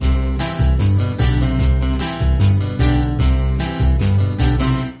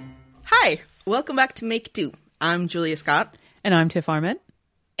Welcome back to Make Do. I'm Julia Scott. And I'm Tiff Arment.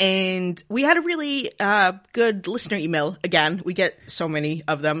 And we had a really good listener email again. We get so many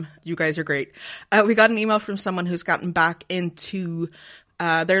of them. You guys are great. We got an email from someone who's gotten back into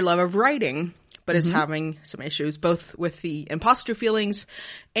their love of writing, but is having some issues, both with the imposter feelings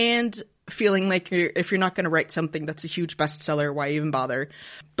and feeling like if you're not going to write something that's a huge bestseller, why even bother?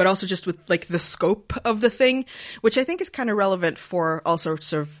 But also just with like the scope of the thing, which I think is kind of relevant for all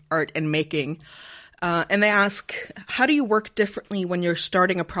sorts of art and making. And they ask, how do you work differently when you're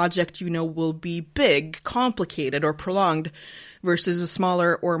starting a project you know will be big, complicated, or prolonged versus a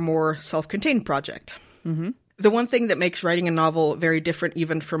smaller or more self-contained project? Mm-hmm. The one thing that makes writing a novel very different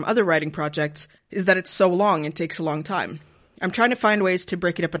even from other writing projects is that it's so long and takes a long time. I'm trying to find ways to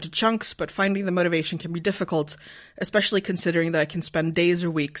break it up into chunks, but finding the motivation can be difficult, especially considering that I can spend days or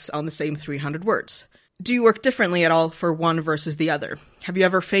weeks on the same 300 words. Do you work differently at all for one versus the other? Have you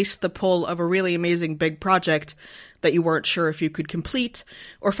ever faced the pull of a really amazing big project that you weren't sure if you could complete,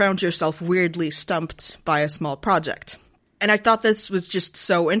 or found yourself weirdly stumped by a small project? And I thought this was just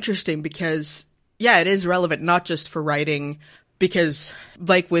so interesting because, yeah, it is relevant not just for writing, because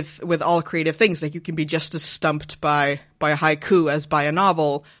like with all creative things, like you can be just as stumped by a haiku as by a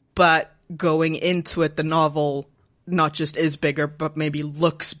novel, but going into it, the novel not just is bigger, but maybe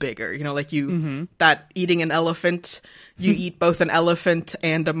looks bigger. You know, like that eating an elephant, you eat both an elephant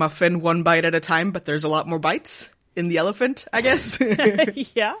and a muffin one bite at a time, but there's a lot more bites in the elephant, I guess.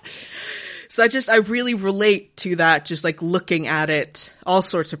 Yeah. So I really relate to that, just like looking at it, all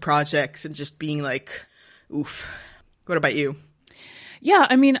sorts of projects and just being like, oof. What about you? Yeah,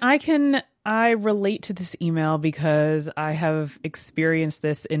 I mean, I relate to this email because I have experienced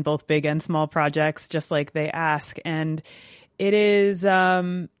this in both big and small projects, just like they ask. And it is,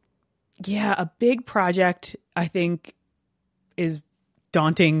 a big project, I think, is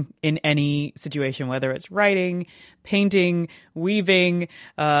daunting in any situation, whether it's writing, painting, weaving,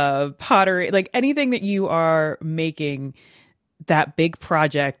 pottery, like anything that you are making, that big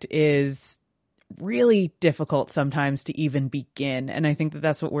project is really difficult sometimes to even begin. And I think that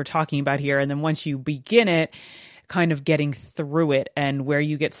that's what we're talking about here. And then once you begin it, kind of getting through it and where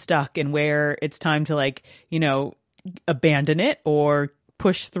you get stuck and where it's time to like, you know, abandon it or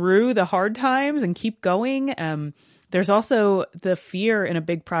push through the hard times and keep going. There's also the fear in a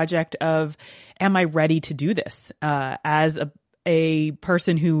big project of, am I ready to do this? As a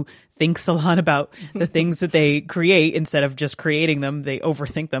person who thinks a lot about the things that they create instead of just creating them, they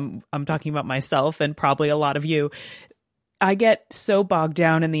overthink them. I'm talking about myself and probably a lot of you. I get so bogged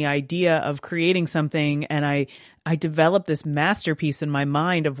down in the idea of creating something, and I develop this masterpiece in my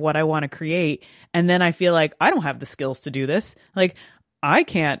mind of what I want to create. And then I feel like I don't have the skills to do this. Like, I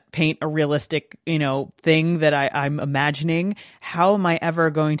can't paint a realistic, thing that I'm imagining. How am I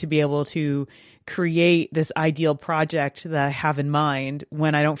ever going to be able to create this ideal project that I have in mind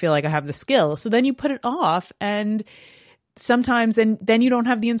when I don't feel like I have the skill? So then you put it off, and sometimes then you don't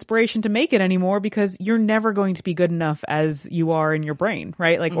have the inspiration to make it anymore because you're never going to be good enough as you are in your brain,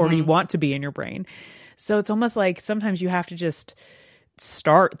 right? Like, or you want to be in your brain. So it's almost like sometimes you have to just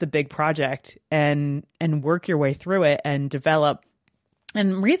start the big project and work your way through it and develop.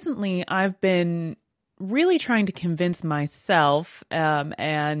 And recently I've been really trying to convince myself,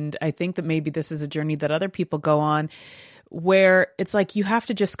 and I think that maybe this is a journey that other people go on, where it's like you have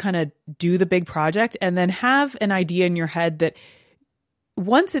to just kind of do the big project and then have an idea in your head that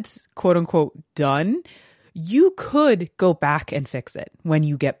once it's quote unquote done, you could go back and fix it when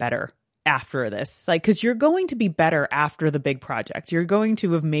you get better after this. Like, because you're going to be better after the big project. You're going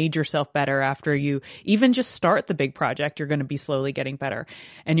to have made yourself better after you even just start the big project. You're going to be slowly getting better,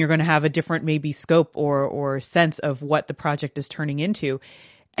 and you're going to have a different maybe scope or sense of what the project is turning into,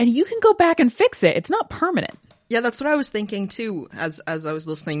 and you can go back and fix it. It's not permanent. Yeah, that's what I was thinking too as I was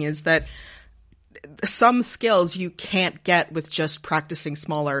listening, is that some skills you can't get with just practicing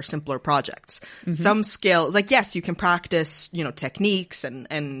smaller, simpler projects. Some skills, like, yes, you can practice, techniques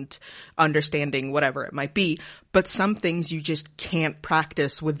and understanding whatever it might be, but some things you just can't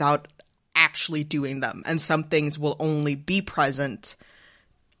practice without actually doing them. And some things will only be present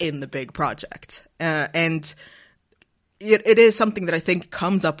in the big project. And it is something that I think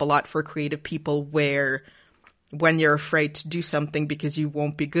comes up a lot for creative people, where when you're afraid to do something because you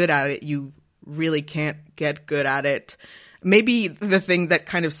won't be good at it, you really can't get good at it. Maybe the thing that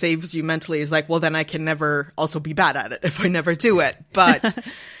kind of saves you mentally is like, well, then I can never also be bad at it if I never do it. But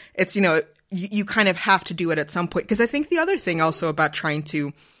it's, you kind of have to do it at some point. Because I think the other thing also about trying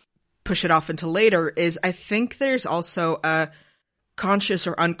to push it off until later is I think there's also a conscious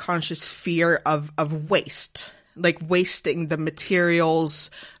or unconscious fear of waste, like wasting the materials,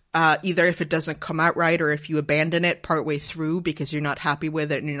 either if it doesn't come out right or if you abandon it partway through because you're not happy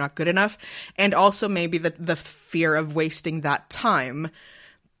with it and you're not good enough. And also maybe the fear of wasting that time.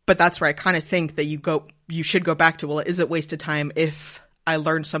 But that's where I kind of think that you should go back to, well, is it wasted time if I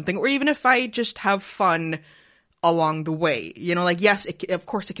learn something, or even if I just have fun along the way? You know, like, yes, of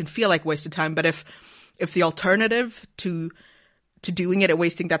course it can feel like wasted time, but if the alternative to doing it and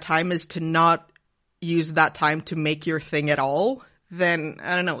wasting that time is to not use that time to make your thing at all, then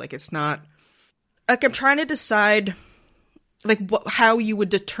I don't know, like, it's not, like, I'm trying to decide, like, how you would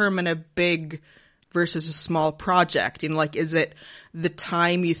determine a big versus a small project. You know, like, is it the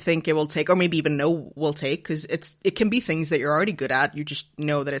time you think it will take, or maybe even know will take, because it can be things that you're already good at, you just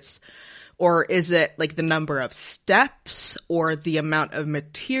know that it's, or is it like the number of steps, or the amount of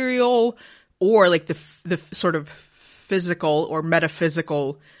material, or like the sort of physical or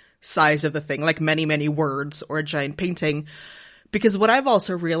metaphysical size of the thing, like many, many words or a giant painting. Because what I've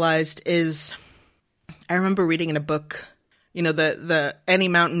also realized is, I remember reading in a book, you know, the any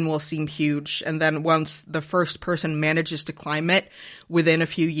mountain will seem huge, and then once the first person manages to climb it, within a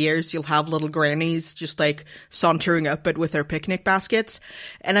few years, you'll have little grannies just like sauntering up it with their picnic baskets.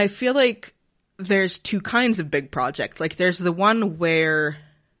 And I feel like there's two kinds of big projects. Like, there's the one where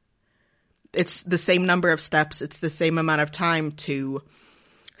it's the same number of steps, it's the same amount of time to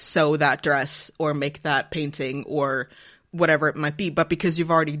sew that dress or make that painting or whatever it might be, but because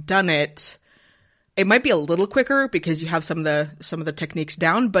you've already done it, it might be a little quicker because you have some of the techniques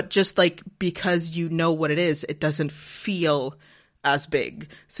down, but just like because you know what it is, it doesn't feel as big.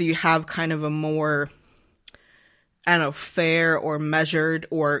 So you have kind of a more, I don't know, fair or measured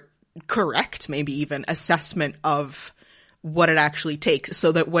or correct, maybe even, assessment of what it actually takes,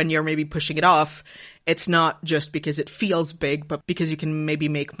 so that when you're maybe pushing it off, it's not just because it feels big, but because you can maybe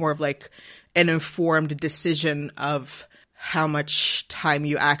make more of like an informed decision of how much time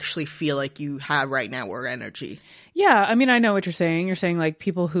you actually feel like you have right now, or energy. Yeah, I mean, I know what you're saying. You're saying like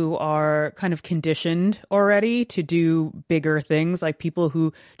people who are kind of conditioned already to do bigger things, like people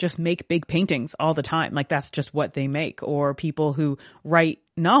who just make big paintings all the time. Like, that's just what they make. Or people who write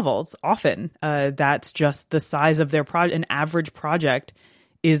novels often. That's just the size of their project. An average project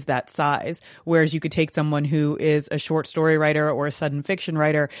is that size. Whereas you could take someone who is a short story writer or a sudden fiction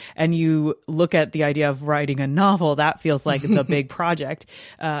writer, and you look at the idea of writing a novel, that feels like the big project.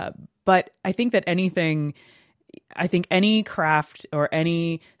 But I think that any craft or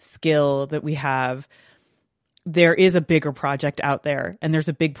any skill that we have, there is a bigger project out there, and there's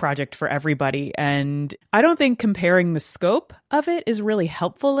a big project for everybody. And I don't think comparing the scope of it is really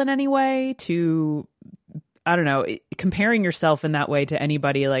helpful in any way to, I don't know, comparing yourself in that way to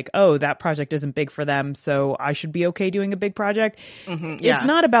anybody, like, oh, that project isn't big for them, so I should be okay doing a big project. Mm-hmm, yeah. It's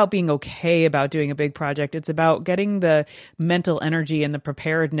not about being okay about doing a big project. It's about getting the mental energy and the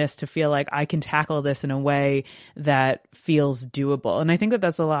preparedness to feel like I can tackle this in a way that feels doable. And I think that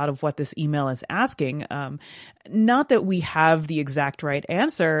that's a lot of what this email is asking. Not that we have the exact right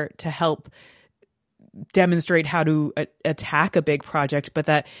answer to help demonstrate how to attack a big project, but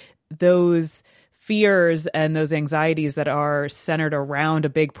that those fears and those anxieties that are centered around a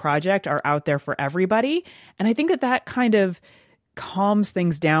big project are out there for everybody. And I think that that kind of calms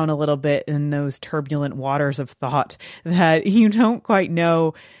things down a little bit in those turbulent waters of thought that you don't quite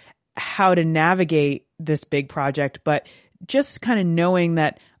know how to navigate this big project, but just kind of knowing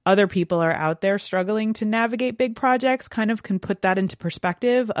that other people are out there struggling to navigate big projects kind of can put that into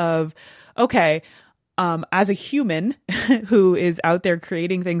perspective of, okay, as a human who is out there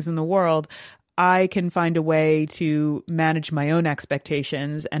creating things in the world, I can find a way to manage my own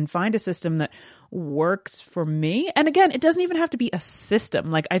expectations and find a system that works for me. And again, it doesn't even have to be a system.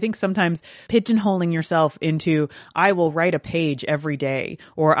 Like, I think sometimes pigeonholing yourself into, I will write a page every day,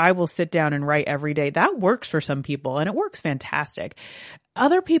 or I will sit down and write every day, that works for some people and it works fantastic.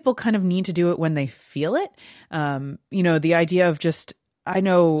 Other people kind of need to do it when they feel it. You know, the idea of just, I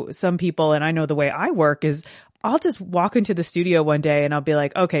know some people, and I know the way I work is, I'll just walk into the studio one day and I'll be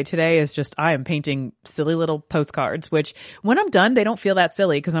like, okay, today is just, I am painting silly little postcards, which when I'm done, they don't feel that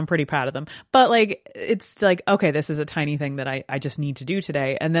silly because I'm pretty proud of them. But like, it's like, okay, this is a tiny thing that I just need to do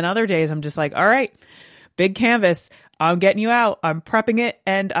today. And then other days I'm just like, all right, big canvas, I'm getting you out, I'm prepping it,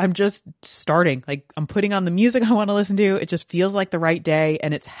 and I'm just starting. Like, I'm putting on the music I want to listen to. It just feels like the right day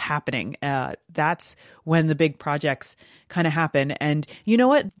and it's happening. That's when the big projects kind of happen. And you know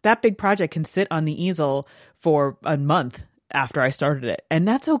what? That big project can sit on the easel for a month after I started it. And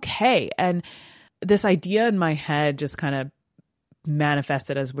that's okay. And this idea in my head just kind of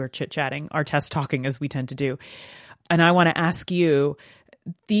manifested as we're chit-chatting, our test talking as we tend to do. And I want to ask you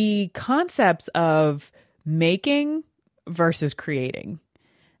the concepts of making versus creating.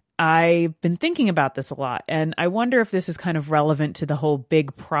 I've been thinking about this a lot, and I wonder if this is kind of relevant to the whole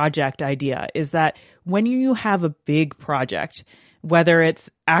big project idea, is that when you have a big project, whether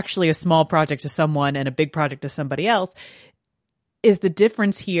it's actually a small project to someone and a big project to somebody else, is the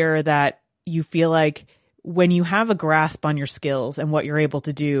difference here that you feel like when you have a grasp on your skills and what you're able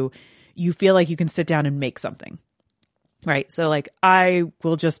to do, you feel like you can sit down and make something, right? So like I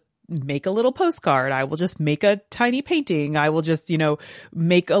will just make a little postcard. I will just make a tiny painting. I will just,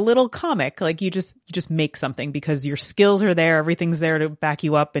 make a little comic. Like you just make something because your skills are there. Everything's there to back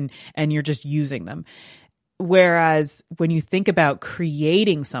you up and you're just using them. Whereas when you think about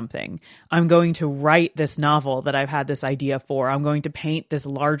creating something, I'm going to write this novel that I've had this idea for. I'm going to paint this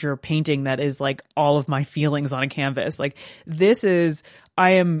larger painting that is like all of my feelings on a canvas. Like I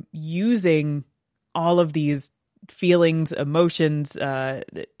am using all of these feelings, emotions,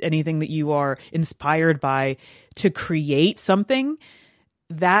 anything that you are inspired by to create something.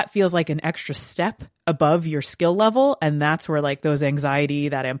 That feels like an extra step above your skill level, and that's where like those anxiety,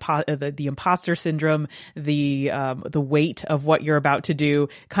 that the imposter syndrome, the weight of what you're about to do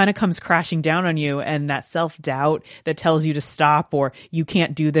kind of comes crashing down on you, and that self-doubt that tells you to stop, or you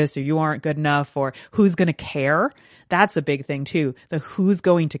can't do this, or you aren't good enough, or who's going to care. That's a big thing too. The who's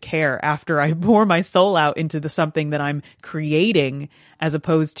going to care after I pour my soul out into something that I'm creating, as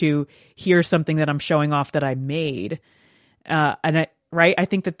opposed to here's something that I'm showing off that I made. Right? I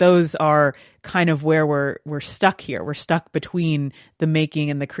think that those are kind of where we're stuck here. We're stuck between the making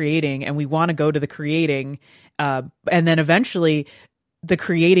and the creating, and we want to go to the creating. And then eventually the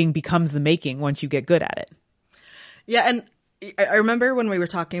creating becomes the making once you get good at it. Yeah. And I remember when we were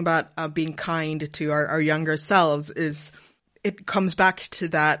talking about being kind to our younger selves, it comes back to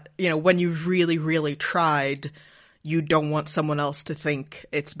that, when you've really, really tried, you don't want someone else to think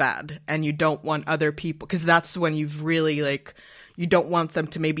it's bad, and you don't want other people, because that's when you've really you don't want them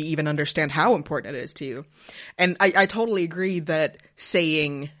to maybe even understand how important it is to you. And I totally agree that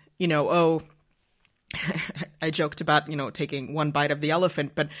saying, I joked about, taking one bite of the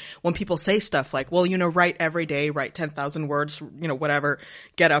elephant, but when people say stuff like, well, write every day, write 10,000 words, whatever,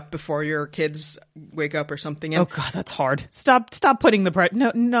 get up before your kids wake up or something. And oh God, that's hard. Stop putting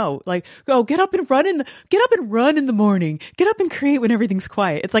the no, like, go get up and run in the morning, get up and create when everything's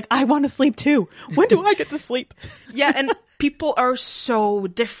quiet. It's like, I want to sleep too. When do I get to sleep? Yeah. And people are so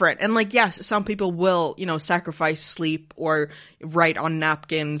different. And yes, some people will, sacrifice sleep or write on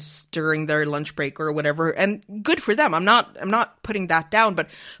napkins during their lunch break or whatever. And good for them. I'm not putting that down, but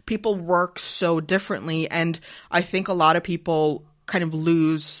people work so differently. And I think a lot of people kind of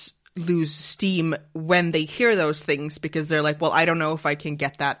lose steam when they hear those things, because they're like, well, I don't know if I can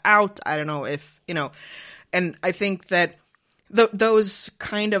get that out. I don't know if, and I think that those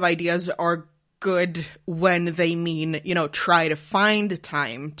kind of ideas are good when they mean, try to find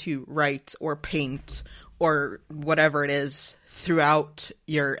time to write or paint or whatever it is throughout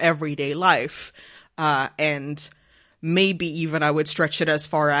your everyday life. And maybe even I would stretch it as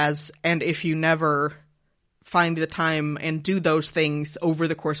far as, and if you never find the time and do those things over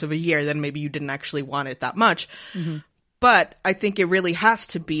the course of a year, then maybe you didn't actually want it that much. Mm-hmm. But I think it really has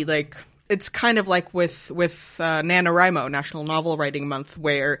to be it's kind of like with NaNoWriMo, National Novel Writing Month,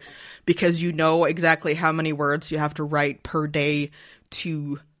 where because you know exactly how many words you have to write per day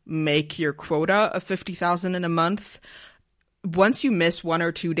to make your quota of 50,000 in a month, once you miss 1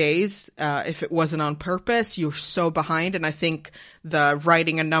 or 2 days, if it wasn't on purpose, you're so behind. And I think the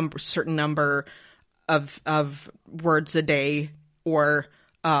writing certain number of words a day, or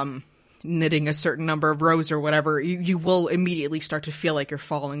knitting a certain number of rows or whatever, you will immediately start to feel like you're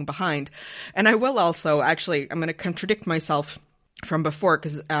falling behind. And I will also, actually, I'm going to contradict myself from before,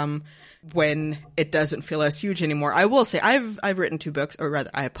 because when it doesn't feel as huge anymore, I will say I've written 2 books, or rather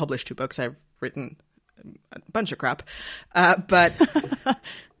I have published 2 books. I've written a bunch of crap. But,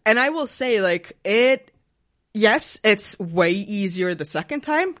 and I will say yes, it's way easier the second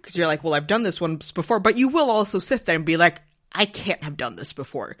time, because you're like, well, I've done this once before, but you will also sit there and be like, I can't have done this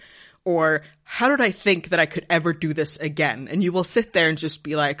before. Or how did I think that I could ever do this again? And you will sit there and just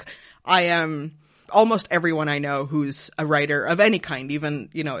be like, I am almost everyone I know who's a writer of any kind, even,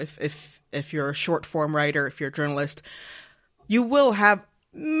 if you're a short form writer, if you're a journalist, you will have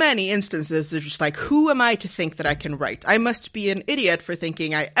many instances of just like, who am I to think that I can write? I must be an idiot for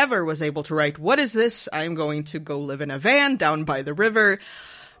thinking I ever was able to write. What is this? I'm going to go live in a van down by the river.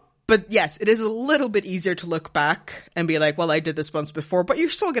 But yes, it is a little bit easier to look back and be like, well, I did this once before, but you're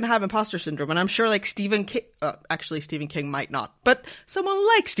still going to have imposter syndrome. And I'm sure Stephen King, actually Stephen King might not, but someone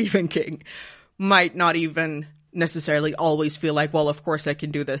like Stephen King might not even necessarily always feel like, well, of course I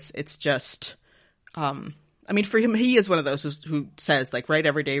can do this. It's just, I mean, for him, he is one of those who says, like, write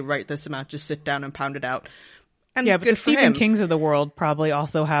every day, write this amount, just sit down and pound it out. And yeah, but good the for Stephen him. Kings of the world probably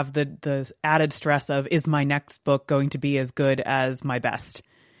also have the added stress of, is my next book going to be as good as my best?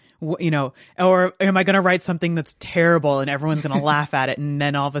 You know, or am I going to write something that's terrible and everyone's going to laugh at it, and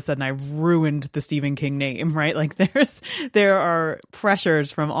then all of a sudden I've ruined the Stephen King name, right? Like there are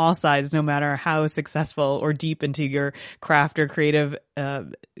pressures from all sides, no matter how successful or deep into your craft or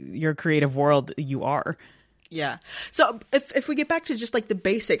your creative world you are. Yeah. So if we get back to just like the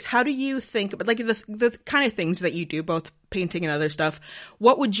basics, how do you think about like the kind of things that you do, both painting and other stuff?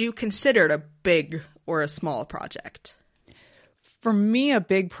 What would you consider a big or a small project? For me, a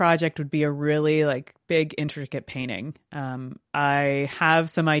big project would be a really like big, intricate painting. I have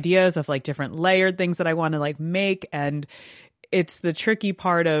some ideas of like different layered things that I want to like make. And it's the tricky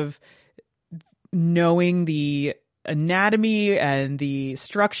part of knowing the anatomy and the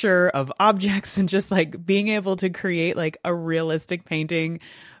structure of objects and just like being able to create like a realistic painting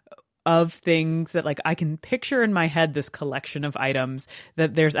of things that like I can picture in my head, this collection of items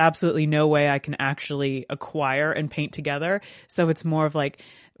that there's absolutely no way I can actually acquire and paint together. So it's more of like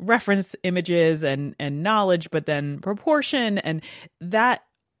reference images and knowledge, but then proportion and that,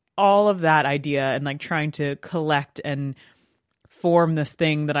 all of that idea and like trying to collect and form this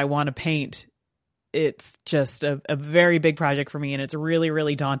thing that I want to paint. It's just a very big project for me, and it's really,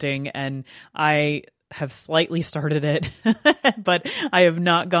 really daunting. And I have slightly started it, but I have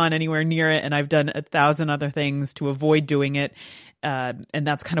not gone anywhere near it. And I've done 1,000 other things to avoid doing it. And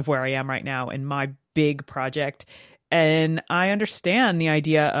that's kind of where I am right now in my big project. And I understand the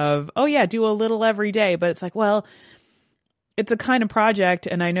idea of, oh yeah, do a little every day. But it's like, well, it's a kind of project.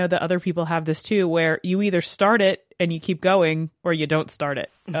 And I know that other people have this too, where you either start it and you keep going or you don't start it.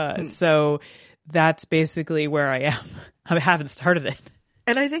 So that's basically where I am. I haven't started it.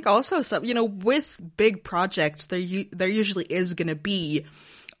 And I think also some, you know, with big projects, there usually is going to be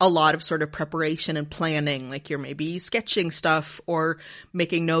a lot of sort of preparation and planning. Like you're maybe sketching stuff or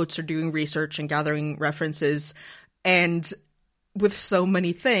making notes or doing research and gathering references. And with so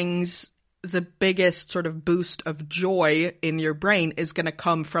many things, the biggest sort of boost of joy in your brain is going to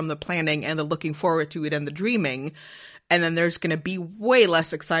come from the planning and the looking forward to it and the dreaming. And then there's going to be way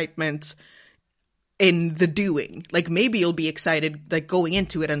less excitement in the doing. Like maybe you'll be excited like going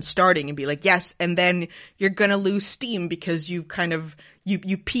into it and starting and be like, yes. And then you're going to lose steam because you've kind of,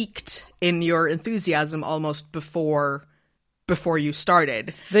 you peaked in your enthusiasm almost before you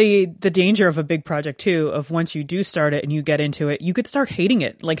started. The danger of a big project too, of once you do start it and you get into it, you could start hating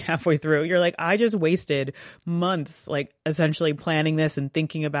it like halfway through. You're like, I just wasted months like essentially planning this and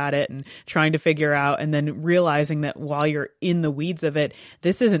thinking about it and trying to figure out, and then realizing that while you're in the weeds of it,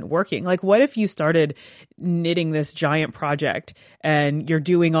 this isn't working. Like what if you started knitting this giant project and you're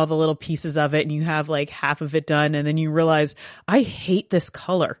doing all the little pieces of it and you have like half of it done, and then you realize, I hate this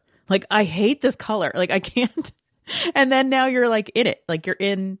color. Like I hate this color. Like I can't. And then now you're like in it, like you're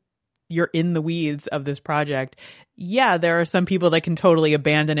in the weeds of this project. Yeah, there are some people that can totally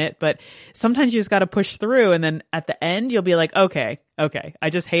abandon it, but sometimes you just got to push through. And then at the end, you'll be like, okay, I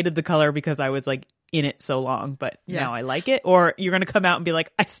just hated the color because I was like in it so long, but now I like it. Or you're going to come out and be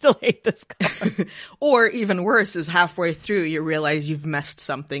like, I still hate this color. Or even worse is halfway through, you realize you've messed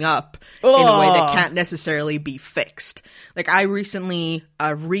something up in a way that can't necessarily be fixed. Like I recently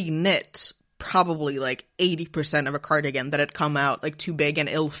re-knit probably like 80% of a cardigan that had come out like too big and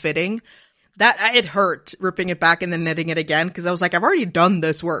ill-fitting. That it hurt ripping it back and then knitting it again, because I was like, I've already done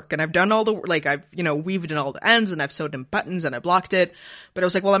this work and I've done all the like I've weaved in all the ends and I've sewed in buttons and I blocked it, but I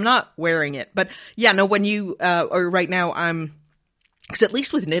was like, well, I'm not wearing it. But yeah, no, when you or right now because at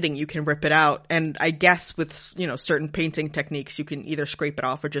least with knitting you can rip it out, and I guess with certain painting techniques you can either scrape it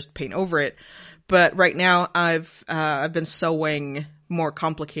off or just paint over it. But right now I've been sewing more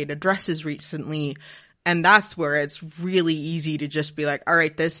complicated dresses recently, and that's where it's really easy to just be like, all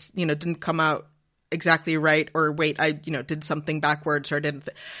right, this didn't come out exactly right, or wait, I did something backwards, or didn't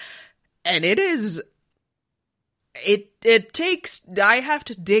and it takes, I have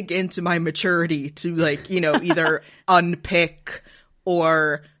to dig into my maturity to like either unpick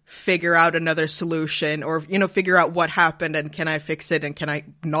or figure out another solution, or figure out what happened and can I fix it and can I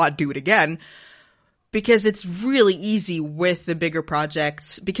not do it again. Because it's really easy with the bigger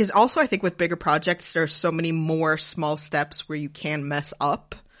projects. Because also I think with bigger projects, there's so many more small steps where you can mess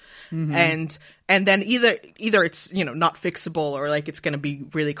up. Mm-hmm. And then either it's, not fixable, or like it's going to be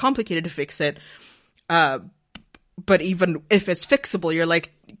really complicated to fix it. But even if it's fixable, you're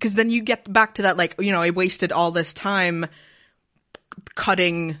like, because then you get back to that, like, I wasted all this time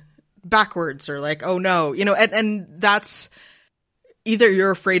cutting backwards, or like, oh no, and that's, either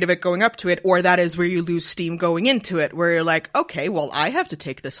you're afraid of it going up to it, or that is where you lose steam going into it, where you're like, okay, well, I have to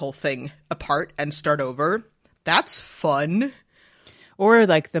take this whole thing apart and start over. That's fun. Or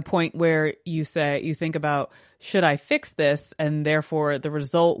like the point where you think about, should I fix this? And therefore the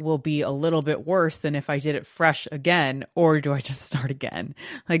result will be a little bit worse than if I did it fresh again, or do I just start again?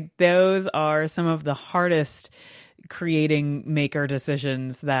 Like those are some of the hardest creating maker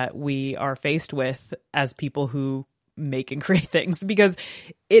decisions that we are faced with as people who make and create things, because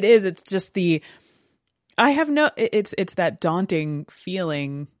it's just it's that daunting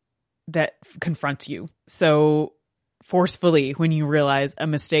feeling that confronts you so forcefully when you realize a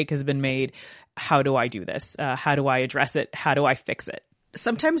mistake has been made. How do I do this? How do I address it? How do I fix it?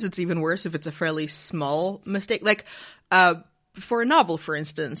 Sometimes it's even worse if it's a fairly small mistake. Like, for a novel, for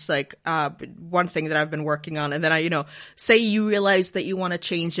instance, like, one thing that I've been working on, and then say you realize that you want to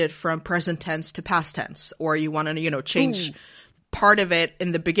change it from present tense to past tense, or you want to, change part of it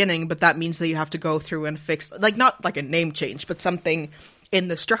in the beginning, but that means that you have to go through and fix, like, not like a name change, but something in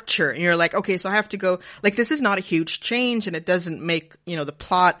the structure. And you're like, okay, so I have to go, like, this is not a huge change and it doesn't make, the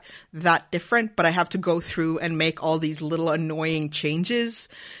plot that different, but I have to go through and make all these little annoying changes.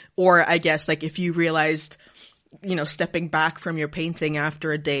 Or I guess, like, if you realized, stepping back from your painting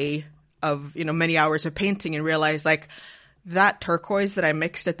after a day of, many hours of painting and realize, like, that turquoise that I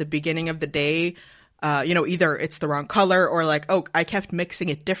mixed at the beginning of the day, either it's the wrong color or like, oh, I kept mixing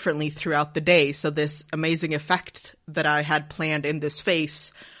it differently throughout the day. So this amazing effect that I had planned in this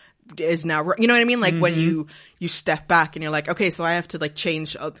face is now, you know what I mean? Like when you step back and you're like, okay, so I have to like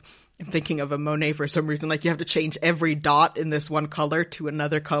change, I'm thinking of a Monet for some reason, like you have to change every dot in this one color to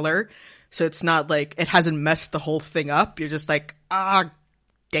another color. So it's not like it hasn't messed the whole thing up. You're just like,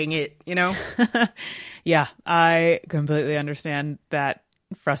 dang it, Yeah, I completely understand that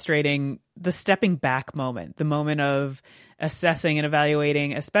frustrating, the stepping back moment, the moment of assessing and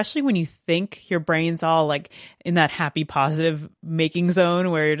evaluating, especially when you think your brain's all like in that happy, positive making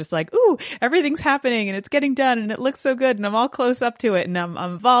zone where you're just like, ooh, everything's happening and it's getting done and it looks so good and I'm all close up to it and I'm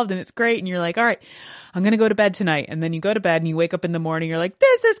involved and it's great. And you're like, all right, I'm going to go to bed tonight. And then you go to bed and you wake up in the morning, you're like,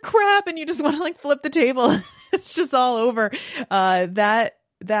 this is crap. And you just want to like flip the table. It's just all over.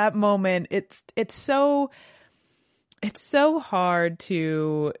 That moment, it's so hard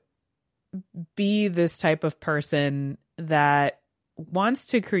to be this type of person that wants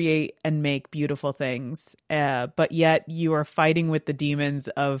to create and make beautiful things, but yet you are fighting with the demons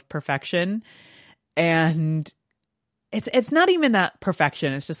of perfection. And it's not even that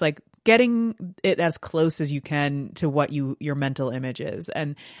perfection. It's just like getting it as close as you can to what your mental image is,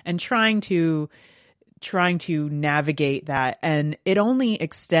 and trying to navigate that. And it only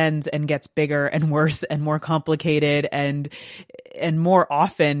extends and gets bigger and worse and more complicated, and more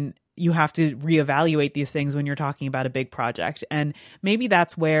often you have to reevaluate these things when you're talking about a big project. And maybe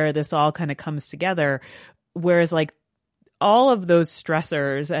that's where this all kind of comes together. Whereas like all of those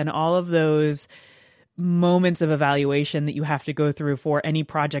stressors and all of those moments of evaluation that you have to go through for any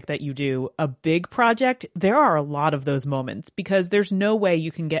project that you do, a big project, there are a lot of those moments because there's no way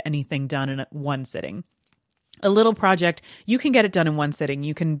you can get anything done in one sitting. A little project, you can get it done in one sitting.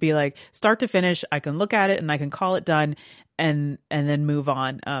 You can be like start to finish, I can look at it and I can call it done and then move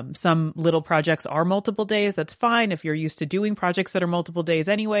on. Some little projects are multiple days. That's fine. If you're used to doing projects that are multiple days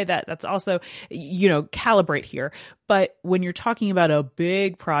anyway, that's also, calibrate here. But when you're talking about a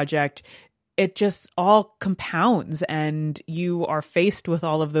big project, it just all compounds and you are faced with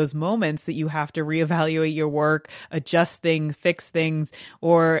all of those moments that you have to reevaluate your work, adjust things, fix things,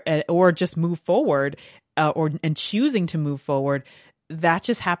 or just move forward, and choosing to move forward. That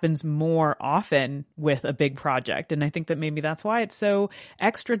just happens more often with a big project. And I think that maybe that's why it's so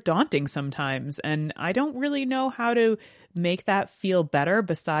extra daunting sometimes. And I don't really know how to make that feel better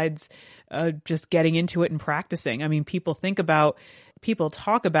besides just getting into it and practicing. I mean, people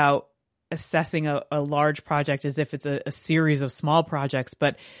talk about assessing a large project as if it's a series of small projects,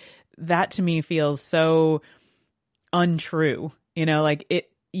 but that to me feels so untrue.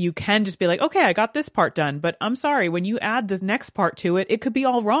 You can just be like, okay, I got this part done, but I'm sorry, when you add the next part to it, it could be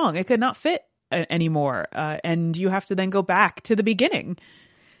all wrong. It could not fit anymore. And you have to then go back to the beginning.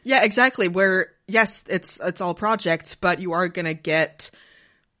 Yeah, exactly. Where, yes, it's all projects, but you are going to get,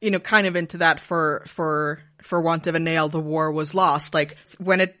 kind of into that for want of a nail, the war was lost. Like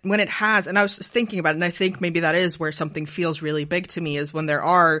when it has, and I was just thinking about it, and I think maybe that is where something feels really big to me, is when there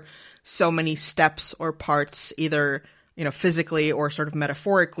are so many steps or parts, either physically or sort of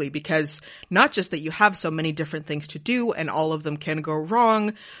metaphorically, because not just that you have so many different things to do and all of them can go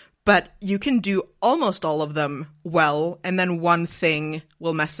wrong, but you can do almost all of them well, and then one thing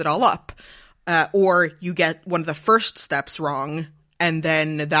will mess it all up. Or you get one of the first steps wrong And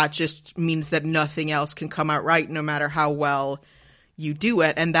then that just means that nothing else can come out right no matter how well you do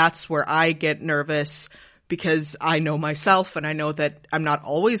it. And that's where I get nervous, because I know myself and I know that I'm not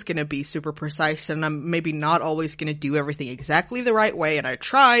always going to be super precise, and I'm maybe not always going to do everything exactly the right way. And I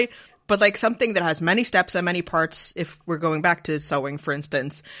try, but like something that has many steps and many parts, if we're going back to sewing, for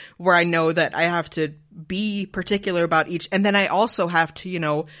instance, where I know that I have to be particular about each. And then I also have to, you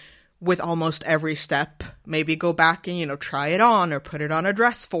know, with almost every step, maybe go back and, you know, try it on or put it on a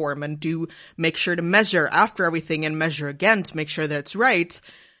dress form and make sure to measure after everything and measure again to make sure that it's right.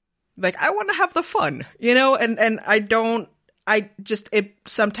 Like, I want to have the fun, you know, and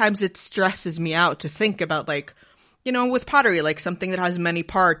sometimes it stresses me out to think about, like, you know, with pottery, like something that has many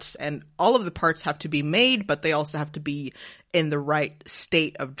parts, and all of the parts have to be made, but they also have to be in the right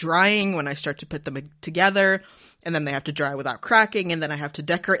state of drying when I start to put them together, and then they have to dry without cracking, and then I have to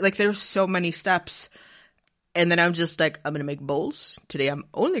decorate. Like, there's so many steps. And then I'm just like, I'm going to make bowls. Today I'm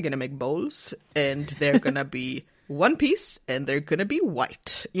only going to make bowls, and they're going to be one piece, and they're going to be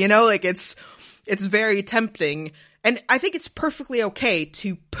white. You know, like it's very tempting. And I think it's perfectly okay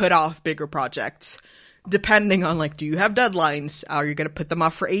to put off bigger projects, depending on, like, do you have deadlines? Are you going to put them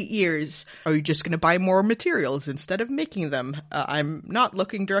off for 8 years? Are you just going to buy more materials instead of making them? I'm not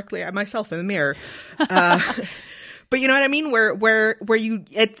looking directly at myself in the mirror. But you know what I mean? Where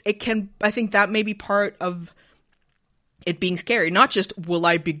it can, I think that may be part of it being scary. Not just will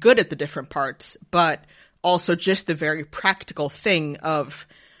I be good at the different parts, but also just the very practical thing of,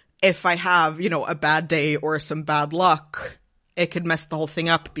 if I have, you know, a bad day or some bad luck, it could mess the whole thing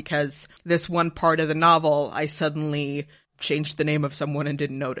up because this one part of the novel, I suddenly changed the name of someone and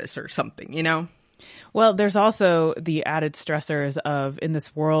didn't notice or something, you know? Well, there's also the added stressors of, in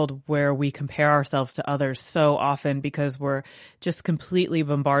this world where we compare ourselves to others so often because we're just completely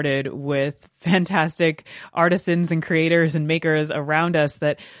bombarded with fantastic artisans and creators and makers around us,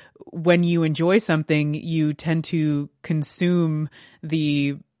 that when you enjoy something, you tend to consume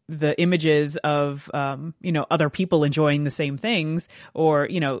the images of, you know, other people enjoying the same things, or,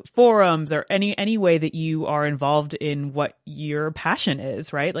 you know, forums, or any way that you are involved in what your passion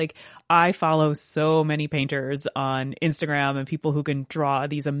is, right? Like, I follow so many painters on Instagram and people who can draw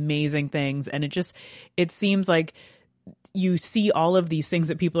these amazing things. And it seems like you see all of these things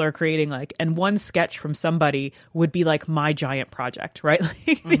that people are creating, like, and one sketch from somebody would be like my giant project, right?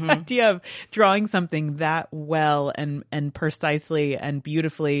 Like, the idea of drawing something that well and precisely and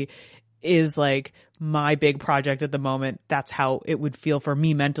beautifully is like my big project at the moment. That's how it would feel for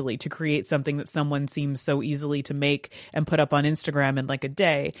me mentally to create something that someone seems so easily to make and put up on Instagram in like a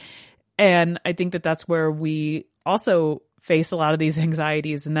day. And I think that that's where we also face a lot of these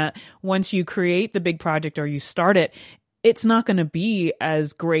anxieties, and that once you create the big project or you start it, it's not going to be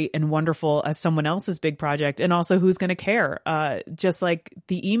as great and wonderful as someone else's big project. And also, who's going to care? Just like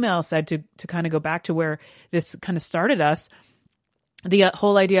the email said, to kind of go back to where this kind of started us, the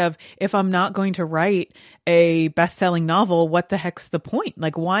whole idea of, if I'm not going to write a best-selling novel, what the heck's the point?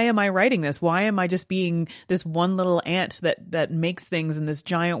 Like, why am I writing this? Why am I just being this one little ant that makes things in this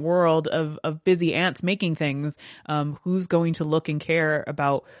giant world of busy ants making things? Who's going to look and care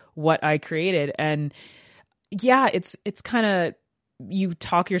about what I created? And yeah, it's kind of, you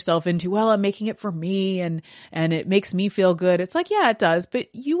talk yourself into, well, I'm making it for me and it makes me feel good. It's like, yeah, it does.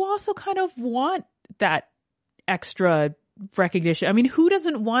 But you also kind of want that extra recognition. I mean, who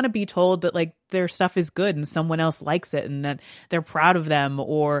doesn't want to be told that, like, their stuff is good and someone else likes it and that they're proud of them,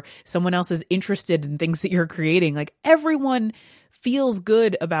 or someone else is interested in things that you're creating? Like, everyone feels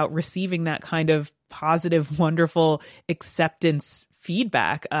good about receiving that kind of positive, wonderful acceptance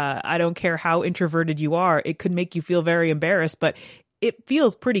feedback. I don't care how introverted you are. It could make you feel very embarrassed, but it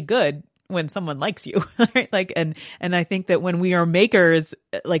feels pretty good when someone likes you, right? Like, and I think that when we are makers,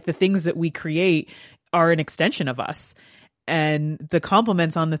 like, the things that we create are an extension of us, and the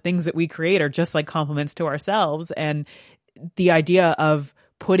compliments on the things that we create are just like compliments to ourselves. And the idea of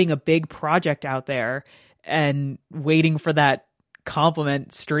putting a big project out there and waiting for that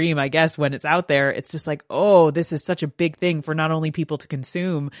compliment stream, I guess, when it's out there, it's just like, oh, this is such a big thing for not only people to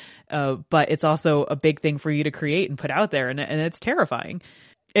consume, but it's also a big thing for you to create and put out there. And it's terrifying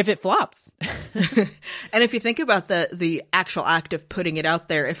if it flops. And if you think about the actual act of putting it out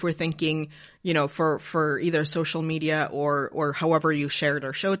there, if we're thinking, you know, for either social media or however you share it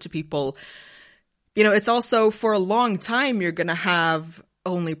or show it to people, you know, it's also, for a long time, you're going to have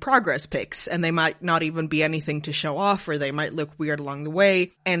only progress pics, and they might not even be anything to show off, or they might look weird along the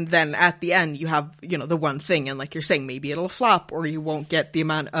way. And then at the end, you have, you know, the one thing, and like you're saying, maybe it'll flop, or you won't get the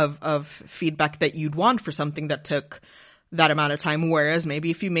amount of feedback that you'd want for something that took that amount of time. Whereas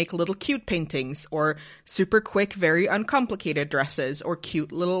maybe if you make little cute paintings or super quick, very uncomplicated dresses or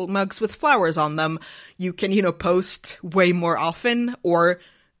cute little mugs with flowers on them, you can, post way more often, or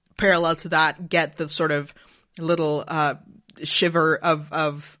parallel to that, get the sort of little shiver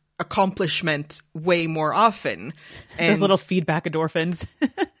of accomplishment way more often. And those little feedback endorphins.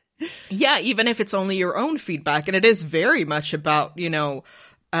 yeah, even if it's only your own feedback. And it is very much about,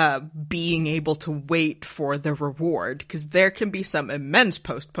 being able to wait for the reward, because there can be some immense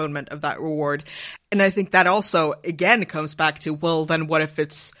postponement of that reward. And I think that also, again, comes back to, well, then what if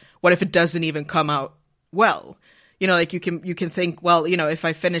it doesn't even come out well? Like you can think, well, if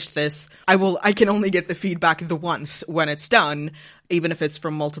I finish this, I can only get the feedback the once when it's done, even if it's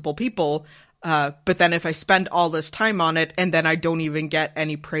from multiple people. But then if I spend all this time on it and then I don't even get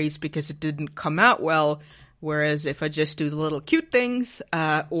any praise because it didn't come out well, whereas if I just do the little cute things, do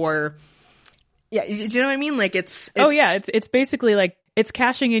you know what I mean? Like it's basically like, it's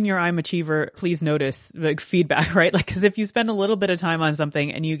cashing in your I'm achiever, please notice, like feedback, right? Like, cause if you spend a little bit of time on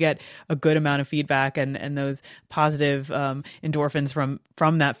something and you get a good amount of feedback and those positive, endorphins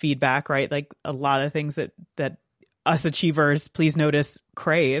from that feedback, right? Like a lot of things that us achievers, please notice,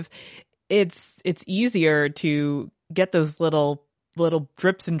 crave. It's easier to get those little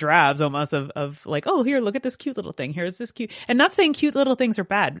drips and drabs almost of like, oh, here, look at this cute little thing. Here's this cute, and not saying cute little things are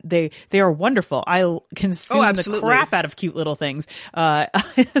bad. They are wonderful. I consume the crap out of cute little things. I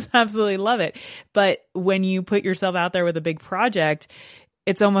just absolutely love it. But when you put yourself out there with a big project,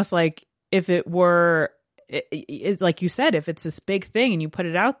 it's almost like if it were, like you said, if it's this big thing and you put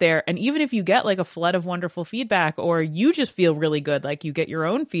it out there, and even if you get like a flood of wonderful feedback, or you just feel really good, like you get your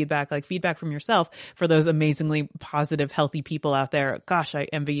own feedback, like feedback from yourself, for those amazingly positive, healthy people out there, gosh, I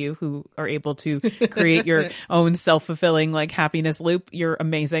envy you who are able to create your own self-fulfilling like happiness loop. You're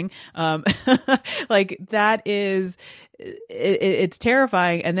amazing. Like that is, it's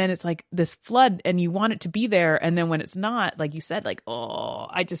terrifying. And then it's like this flood and you want it to be there. And then when it's not, like you said, like, oh,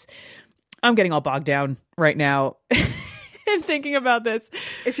 I'm getting all bogged down right now and thinking about this.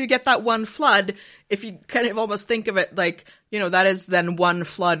 If you get that one flood, if you kind of almost think of it like, that is then one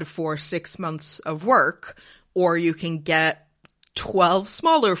flood for 6 months of work, or you can get 12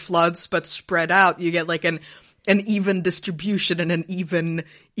 smaller floods, but spread out. You get like an even distribution and an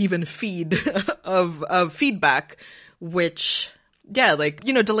even feed of feedback, which, yeah, like,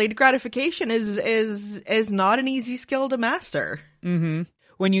 delayed gratification is not an easy skill to master. Mm-hmm.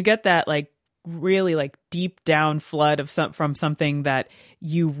 When you get that like really like deep down flood from something that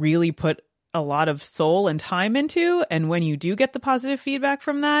you really put a lot of soul and time into, and when you do get the positive feedback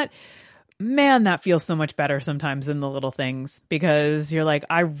from that, man, that feels so much better sometimes than the little things, because you're like,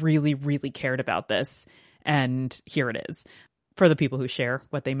 I really, really cared about this, and here it is. For the people who share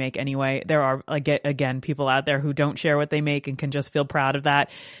what they make anyway, there are, again, people out there who don't share what they make and can just feel proud of that.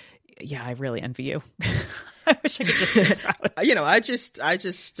 Yeah, I really envy you. I wish I could just feel proud. I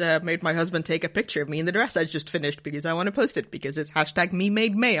just made my husband take a picture of me in the dress I just finished because I want to post it, because it's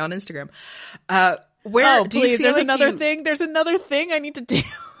 #MeMadeMay on Instagram. Please, there's like another thing. There's another thing I need to do.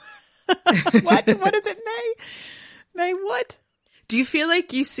 What? What is it, May? May what? Do you feel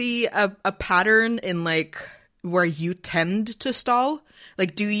like you see a pattern in like where you tend to stall?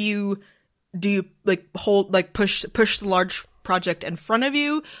 Like, do you like hold, like push the large project in front of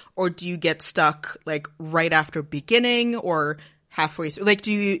you, or do you get stuck like right after beginning or halfway through? Like,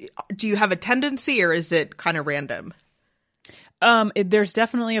 do you have a tendency, or is it kind of random? There's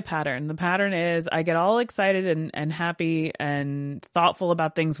definitely a pattern. The pattern is I get all excited and happy and thoughtful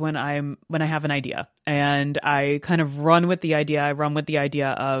about things when I have an idea, and I kind of run with the idea. I run with the idea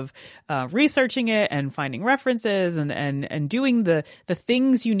of researching it and finding references and doing the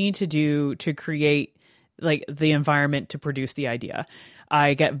things you need to do to create like the environment to produce the idea.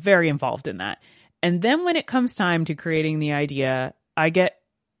 I get very involved in that. And then when it comes time to creating the idea, I get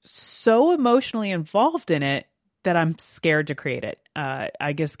so emotionally involved in it that I'm scared to create it.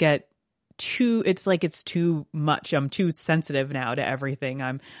 I just get it's too much. I'm too sensitive now to everything.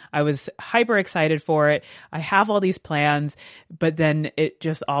 I was hyper excited for it. I have all these plans, but then it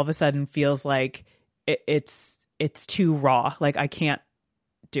just all of a sudden feels like it's too raw. Like I can't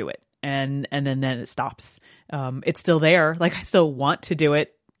do it. And then it stops. It's still there. Like I still want to do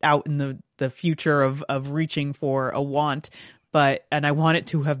it out in the future of reaching for a want, and I want it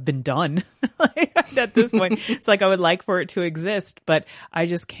to have been done. Like, at this point, it's like I would like for it to exist, but I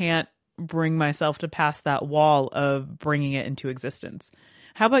just can't bring myself to pass that wall of bringing it into existence.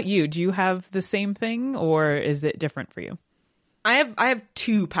 How about you? Do you have the same thing, or is it different for you? I have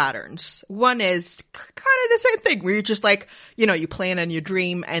two patterns. One is kind of the same thing, where you're just like, you plan and you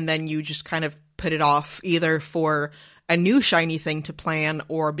dream, and then you just kind of put it off either for a new shiny thing to plan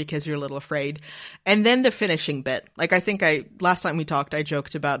or because you're a little afraid. And then the finishing bit. Like, I think last time we talked, I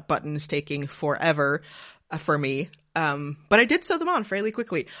joked about buttons taking forever for me. But I did sew them on fairly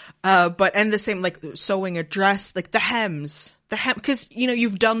quickly. And the same, like sewing a dress, like the hems, cause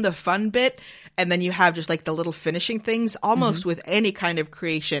you've done the fun bit and then you have just like the little finishing things almost with any kind of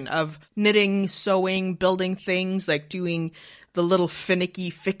creation of knitting, sewing, building things, like doing the little finicky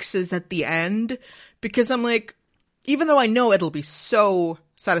fixes at the end. Because I'm like, even though I know it'll be so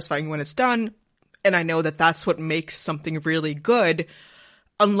satisfying when it's done, and I know that that's what makes something really good,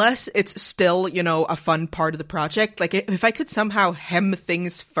 unless it's still, a fun part of the project, like if I could somehow hem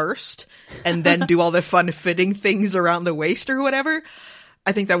things first and then do all the fun fitting things around the waist or whatever,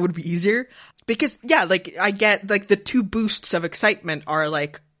 I think that would be easier. Because, yeah, like I get like the 2 boosts of excitement are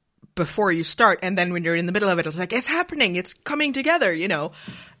like before you start, and then when you're in the middle of it, it's like, it's happening, it's coming together,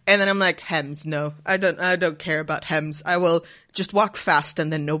 And then I'm like, hems, no, I don't care about hems. I will just walk fast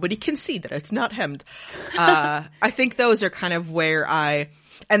and then nobody can see that it's not hemmed. I think those are kind of where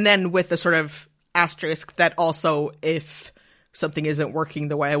and then with the sort of asterisk that also if something isn't working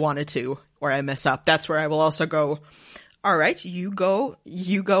the way I wanted to, or I mess up, that's where I will also go, all right, you go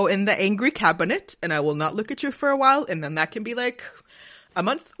in the angry cabinet and I will not look at you for a while. And then that can be like a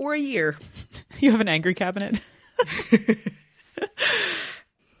month or a year. You have an angry cabinet?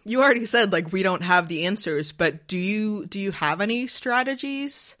 You already said, like, we don't have the answers, but do you have any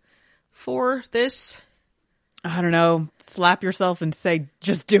strategies for this? I don't know. Slap yourself and say,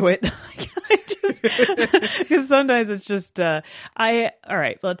 just do it. Because sometimes it's just, all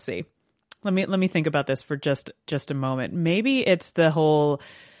right, let's see. Let me think about this for just a moment. Maybe it's the whole,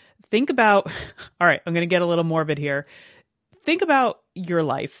 think about, all right, I'm going to get a little morbid here. Think about your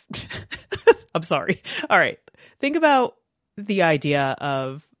life. I'm sorry. All right. Think about the idea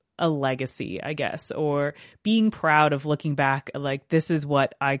of a legacy, I guess, or being proud of looking back like this is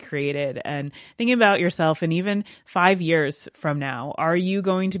what I created, and thinking about yourself. And even 5 years from now, are you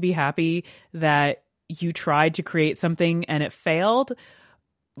going to be happy that you tried to create something and it failed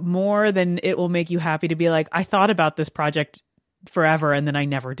more than it will make you happy to be like, I thought about this project forever and then I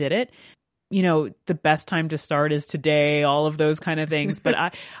never did it? The best time to start is today, all of those kind of things.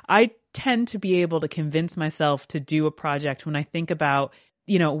 But I tend to be able to convince myself to do a project when I think about,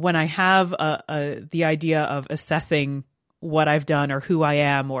 when I have the idea of assessing what I've done or who I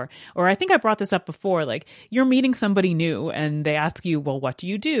am, or I think I brought this up before, like you're meeting somebody new and they ask you, well, what do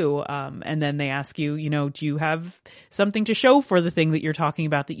you do? And then they ask you, do you have something to show for the thing that you're talking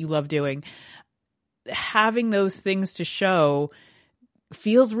about that you love doing? Having those things to show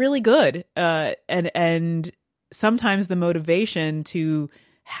feels really good. And sometimes the motivation to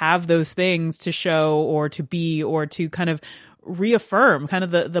have those things to show or to be, or to kind of reaffirm kind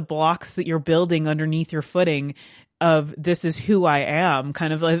of the blocks that you're building underneath your footing of this is who I am,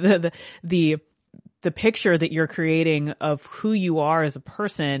 kind of like the picture that you're creating of who you are as a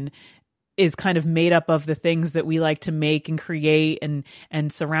person is kind of made up of the things that we like to make and create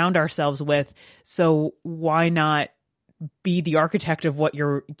and surround ourselves with. So why not be the architect of what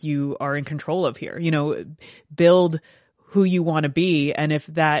you are in control of here? Build who you want to be. And if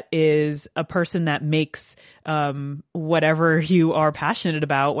that is a person that makes whatever you are passionate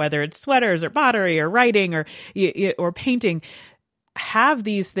about, whether it's sweaters or pottery or writing or painting, have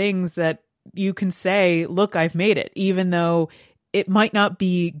these things that you can say, look, I've made it, even though it might not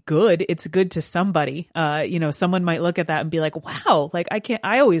be good. It's good to somebody. Someone might look at that and be like, wow, like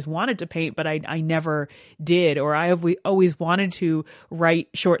I always wanted to paint, but I never did. Or I always wanted to write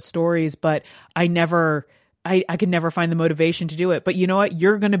short stories, but I could never find the motivation to do it. But you know what?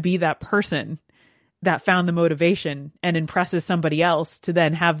 You're going to be that person that found the motivation and impresses somebody else to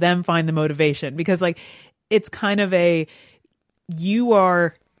then have them find the motivation. Because like, it's kind of you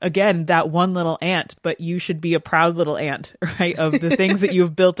are, again, that one little ant, but you should be a proud little ant, right? Of the things that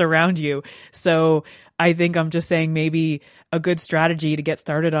you've built around you. So I think I'm just saying maybe a good strategy to get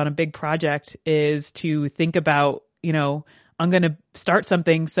started on a big project is to think about, I'm going to start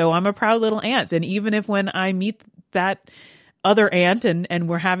something, so I'm a proud little ant. And even if when I meet that other ant and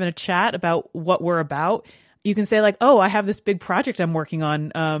we're having a chat about what we're about, you can say like, oh, I have this big project I'm working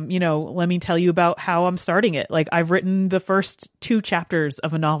on. Let me tell you about how I'm starting it. Like I've written the first 2 chapters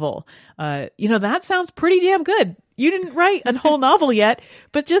of a novel. That sounds pretty damn good. You didn't write a whole novel yet,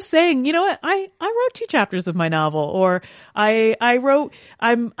 but just saying, you know what, I wrote 2 chapters of my novel, or I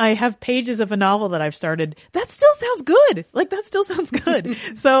have pages of a novel that I've started. That still sounds good. Like that still sounds good.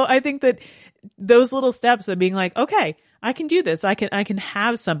 So I think that those little steps of being like, okay, I can do this. I can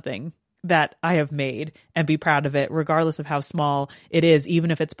have something that I have made and be proud of it, regardless of how small it is, even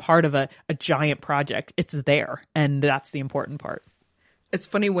if it's part of a giant project. It's there, and that's the important part. It's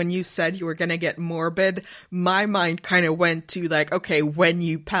funny, when you said you were going to get morbid, my mind kind of went to like, okay, when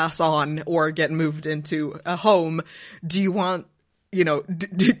you pass on or get moved into a home, do you want, you know,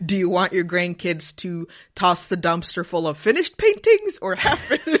 do you want your grandkids to toss the dumpster full of finished paintings or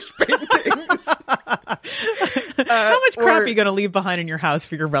half-finished paintings? How much crap are you going to leave behind in your house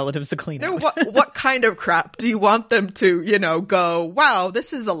for your relatives to clean out? What kind of crap? Do you want them to, you know, go, wow,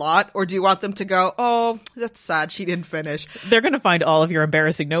 this is a lot? Or do you want them to go, oh, that's sad, she didn't finish? They're going to find all of your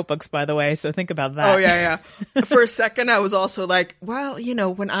embarrassing notebooks, by the way, so think about that. Oh, yeah. For a second, I was also like, well, you know,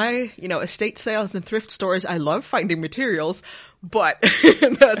 when estate sales and thrift stores, I love finding materials. But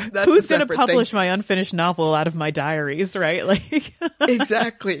that's who's going to publish my unfinished novel out of my diaries, right? Like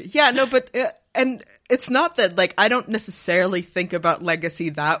Exactly. Yeah, no, but and it's not that like I don't necessarily think about legacy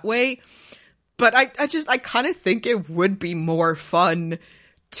that way, but I kind of think it would be more fun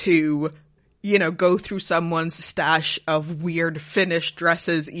to, you know, go through someone's stash of weird finished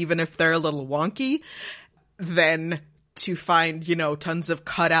dresses, even if they're a little wonky, than to find, you know, tons of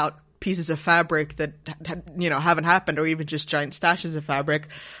cutout pieces of fabric that, you know, haven't happened, or even just giant stashes of fabric.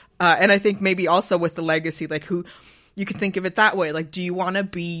 And I think maybe also with the legacy, like you can think of it that way. Like, do I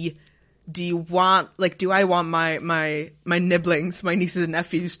want my nibblings, my nieces and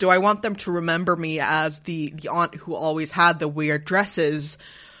nephews, do I want them to remember me as the aunt who always had the weird dresses?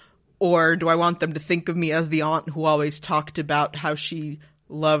 Or do I want them to think of me as the aunt who always talked about how she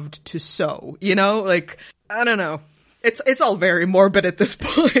loved to sew? You know, like, I don't know. It's all very morbid at this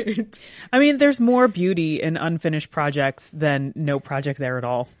point. I mean, there's more beauty in unfinished projects than no project there at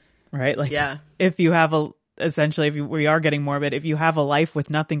all, right? Like, yeah. If you have we are getting morbid, if you have a life with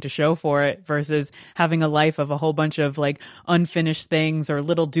nothing to show for it versus having a life of a whole bunch of like unfinished things or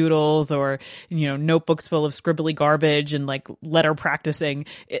little doodles or, you know, notebooks full of scribbly garbage and like letter practicing,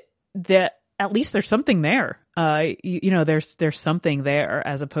 that at least there's something there. You know, there's something there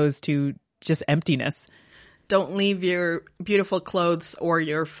as opposed to just emptiness. Don't leave your beautiful clothes or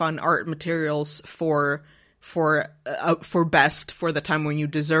your fun art materials for best, for the time when you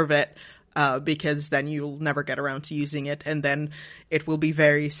deserve it, because then you'll never get around to using it, and then it will be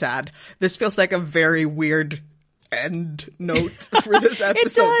very sad. This feels like a very weird end note for this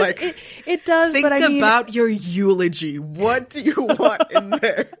episode. It does. Think about your eulogy. What do you want in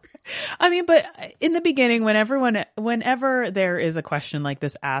there? I mean, but in the beginning, whenever there is a question like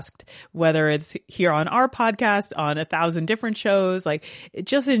this asked, whether it's here on our podcast, on 1,000 different shows, like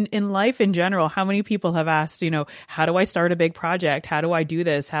just in life in general, how many people have asked, you know, how do I start a big project? How do I do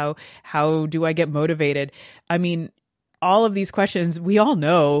this? How do I get motivated? I mean, all of these questions, we all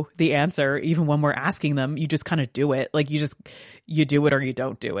know the answer, even when we're asking them. You just kind of do it. Like you do it or you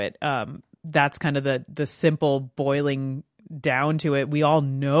don't do it. That's kind of the simple boiling down to it. We all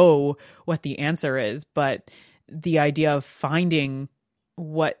know what the answer is, but the idea of finding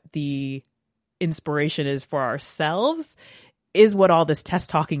what the inspiration is for ourselves is what all this test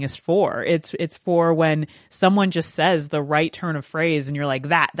talking is for. It's for when someone just says the right turn of phrase and you're like,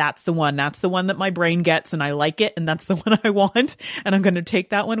 that's the one that my brain gets and I like it and that's the one I want and I'm going to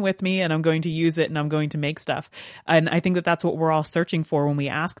take that one with me and I'm going to use it and I'm going to make stuff. And I think that that's what we're all searching for when we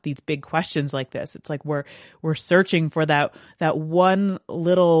ask these big questions like this. It's like we're searching for that one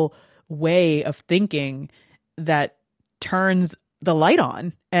little way of thinking that turns the light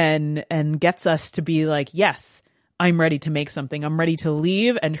on and gets us to be like, yes, I'm ready to make something. I'm ready to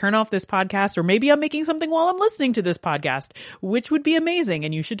leave and turn off this podcast, or maybe I'm making something while I'm listening to this podcast, which would be amazing.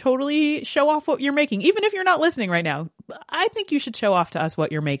 And you should totally show off what you're making. Even if you're not listening right now, I think you should show off to us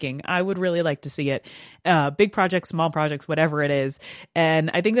what you're making. I would really like to see it. Big projects, small projects, whatever it is. And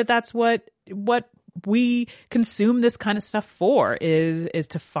I think that that's what we consume this kind of stuff for, is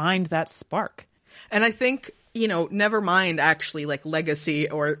to find that spark. And I think, you know, never mind actually like legacy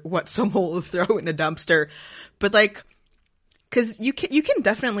or what someone will throw in a dumpster, but like, cause you can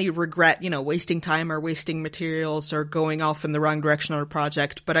definitely regret, you know, wasting time or wasting materials or going off in the wrong direction on a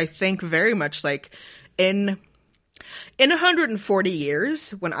project. But I think very much like in 140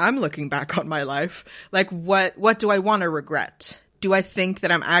 years, when I'm looking back on my life, like what do I want to regret? Do I think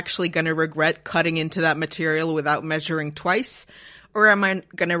that I'm actually going to regret cutting into that material without measuring twice? Or am I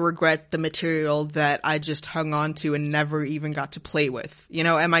going to regret the material that I just hung on to and never even got to play with? You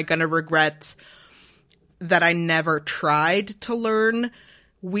know, am I going to regret that I never tried to learn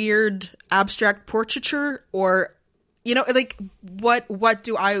weird abstract portraiture? Or, you know, like what would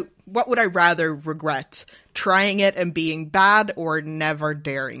I rather regret? Trying it and being bad or never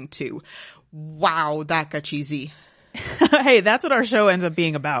daring to? Wow, that got cheesy. Hey, that's what our show ends up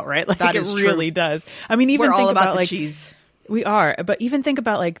being about, right? Like That it is really true. does. I mean, even We're think all about about the like cheese. we are, but even think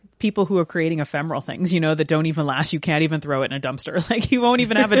about like people who are creating ephemeral things, you know, that don't even last. You can't even throw it in a dumpster. Like you won't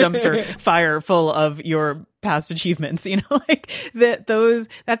even have a dumpster fire full of your past achievements, you know, like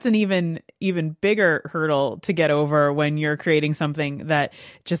that's an even bigger hurdle to get over when you're creating something that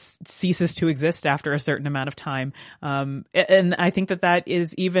just ceases to exist after a certain amount of time. And I think that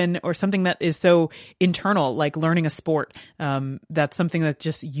is even, or something that is so internal, like learning a sport. That's something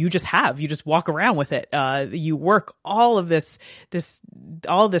that you just walk around with it. You work all of this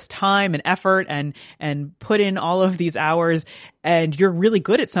time and effort and put in all of these hours, and you're really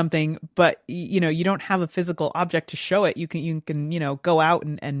good at something, but you know, you don't have a physical object to show it. You can, you know, go out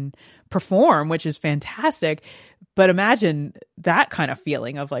and perform, which is fantastic. But imagine that kind of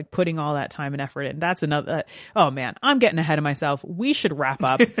feeling of like putting all that time and effort in. That's another, oh man, I'm getting ahead of myself. We should wrap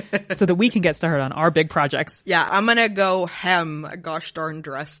up so that we can get started on our big projects. Yeah, I'm going to go hem a gosh darn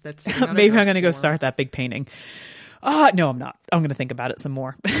dress that's sitting on a Maybe I'm dress going to go form. start that big painting. No, I'm not. I'm going to think about it some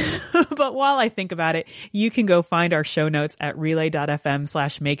more. But while I think about it, you can go find our show notes at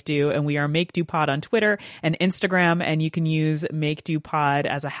relay.fm/makedo. And we are Make Do Pod on Twitter and Instagram. And you can use Make Do Pod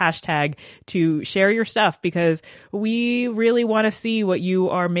as a hashtag to share your stuff, because we really want to see what you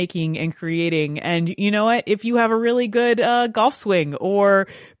are making and creating. And you know what? If you have a really good golf swing or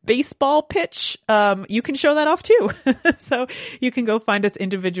baseball pitch, you can show that off too. So you can go find us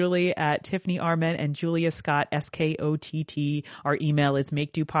individually at Tiffany Arment and Julia Scott, SKOTT. Our email is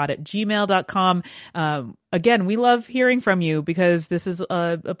makedopod@gmail.com. Again, we love hearing from you, because this is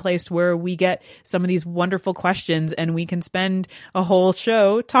a place where we get some of these wonderful questions and we can spend a whole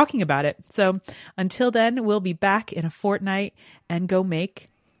show talking about it. So until then, we'll be back in a fortnight, and go make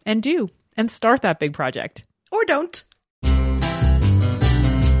and do and start that big project. Or don't.